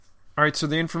Alright, so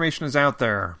the information is out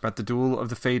there about the Duel of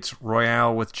the Fates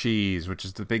Royale with Cheese, which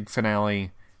is the big finale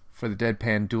for the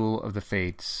Deadpan Duel of the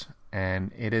Fates.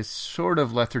 And it is sort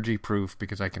of lethargy-proof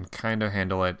because I can kind of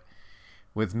handle it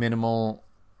with minimal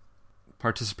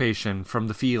participation from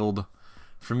the field,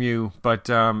 from you, but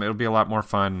it'll be a lot more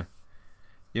fun.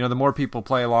 You know, the more people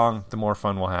play along, the more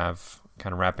fun we'll have,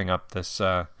 kind of wrapping up this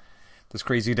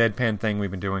crazy Deadpan thing we've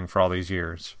been doing for all these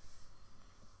years.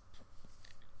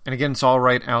 And again, it's all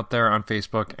right out there on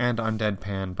Facebook and on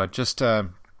Deadpan, but just to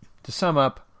sum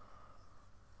up,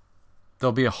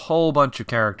 there'll be a whole bunch of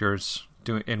characters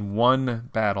doing in one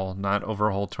battle, not over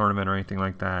a whole tournament or anything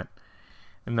like that.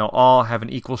 And they'll all have an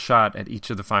equal shot at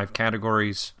each of the 5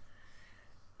 categories.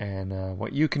 And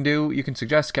what you can do, you can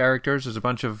suggest characters. There's a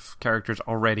bunch of characters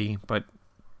already, but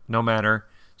no matter.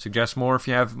 Suggest more if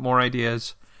you have more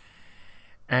ideas.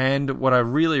 And what I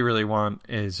really, really want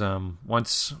is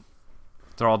once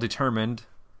they're all determined,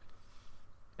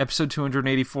 episode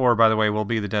 284, by the way, will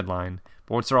be the deadline.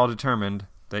 But once they're all determined,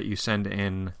 that you send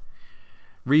in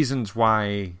reasons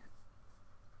why,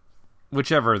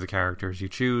 whichever of the characters you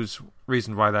choose,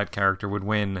 reasons why that character would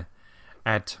win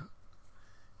at,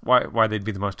 why they'd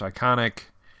be the most iconic,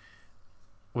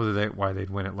 why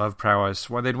they'd win at love prowess,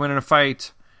 why they'd win in a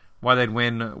fight, why they'd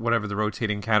win whatever the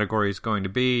rotating category is going to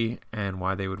be, and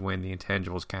why they would win the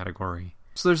intangibles category.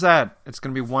 So there's that. It's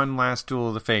going to be one last Duel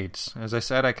of the Fates. As I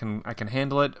said, I can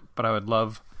handle it, but I would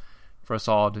love for us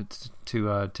all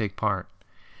to take part.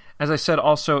 As I said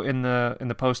also in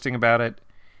the posting about it,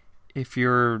 if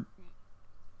you're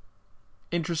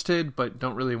interested but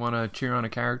don't really want to cheer on a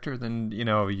character, then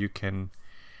you can.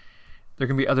 There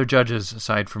can be other judges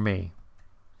aside from me.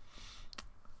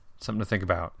 Something to think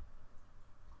about.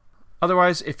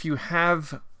 Otherwise, if you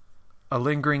have a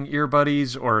lingering ear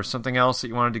buddies or something else that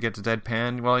you wanted to get to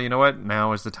Deadpan, well, you know what?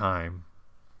 Now is the time.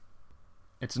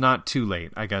 It's not too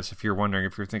late, I guess, if you're wondering,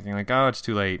 if you're thinking like, oh, it's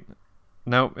too late.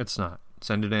 No, it's not.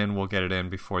 Send it in. We'll get it in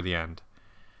before the end.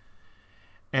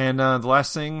 And the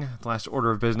last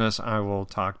order of business, I will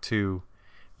talk to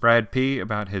Brad P.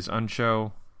 about his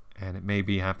unshow, and it may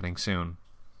be happening soon.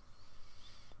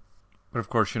 But of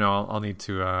course, I'll need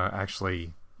to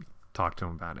actually talk to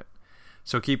him about it.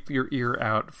 So keep your ear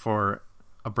out for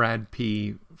a Brad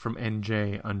P. from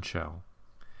NJ Unshow.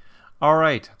 All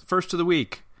right, first of the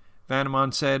week.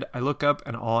 Vanamon said, I look up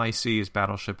and all I see is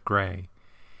Battleship Gray.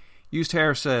 Used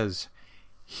Hair says,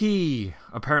 he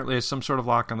apparently has some sort of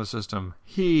lock on the system.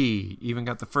 He even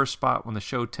got the first spot when the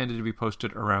show tended to be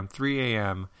posted around 3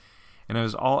 a.m., and I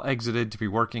was all exited to be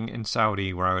working in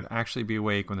Saudi, where I would actually be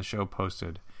awake when the show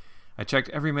posted. I checked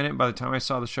every minute, and by the time I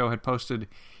saw the show had posted,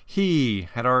 he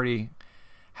had already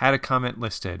had a comment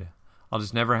listed. I'll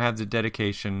just never have the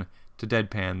dedication to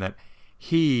Deadpan that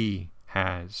he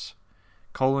has. :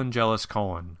 jealous :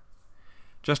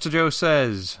 Just a Joe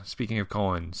says, speaking of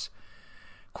colons,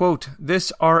 quote,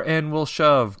 this RN will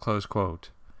shove, close quote.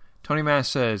 Tony Mass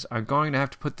says, I'm going to have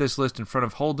to put this list in front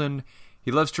of Holden.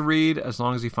 He loves to read as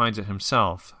long as he finds it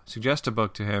himself. Suggest a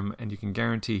book to him and you can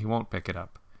guarantee he won't pick it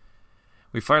up.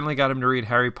 We finally got him to read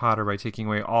Harry Potter by taking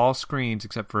away all screens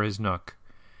except for his Nook.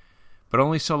 But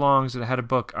only so long as it had a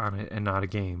book on it and not a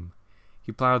game.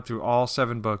 He plowed through all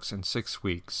 7 books in 6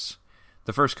 weeks.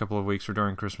 The first couple of weeks were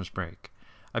during Christmas break.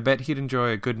 I bet he'd enjoy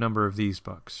a good number of these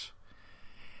books.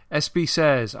 SB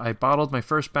says, I bottled my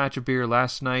first batch of beer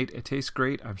last night. It tastes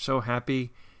great. I'm so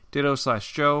happy.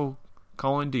 Ditto/Joe, :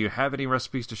 do you have any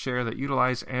recipes to share that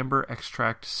utilize amber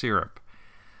extract syrup?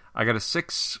 I got a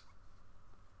 6-pound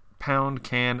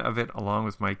can of it along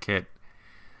with my kit.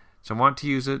 So I want to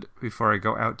use it before I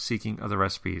go out seeking other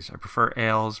recipes. I prefer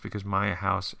ales because my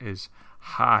house is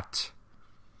hot.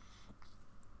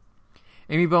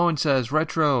 Amy Bowen says,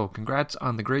 Retro, congrats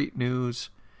on the great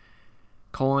news. :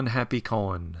 happy :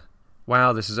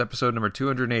 Wow, this is episode number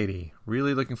 280.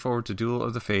 Really looking forward to Duel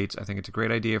of the Fates. I think it's a great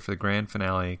idea for the grand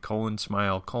finale. :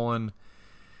 smile :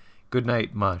 good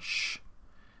night, mush.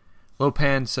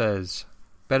 Lopan says,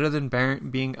 better than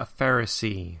being a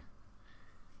Pharisee.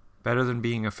 Better than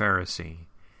being a Pharisee.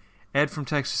 Ed from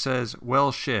Texas says,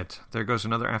 well shit, there goes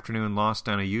another afternoon lost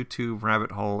down a YouTube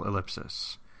rabbit hole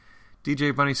ellipsis.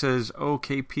 DJ Bunny says,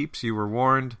 okay peeps, you were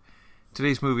warned.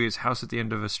 Today's movie is House at the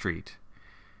End of a Street.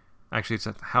 Actually, it's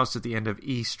at the House at the End of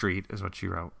E Street is what she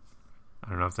wrote.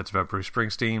 I don't know if that's about Bruce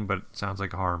Springsteen, but it sounds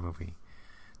like a horror movie.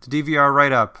 The DVR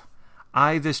write-up.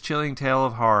 This chilling tale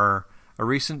of horror. A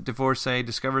recent divorcee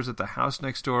discovers that the house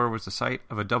next door was the site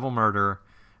of a double murder,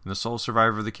 and the sole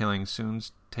survivor of the killing soon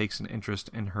takes an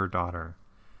interest in her daughter.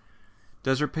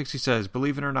 Desert Pixie says,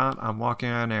 believe it or not, I'm walking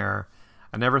on air.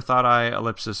 I never thought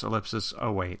ellipsis,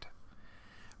 oh wait.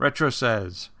 Retro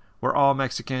says, We're all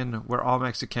Mexican. We're all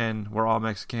Mexican. We're all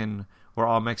Mexican. We're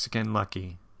all Mexican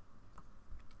lucky.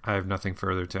 I have nothing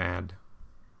further to add.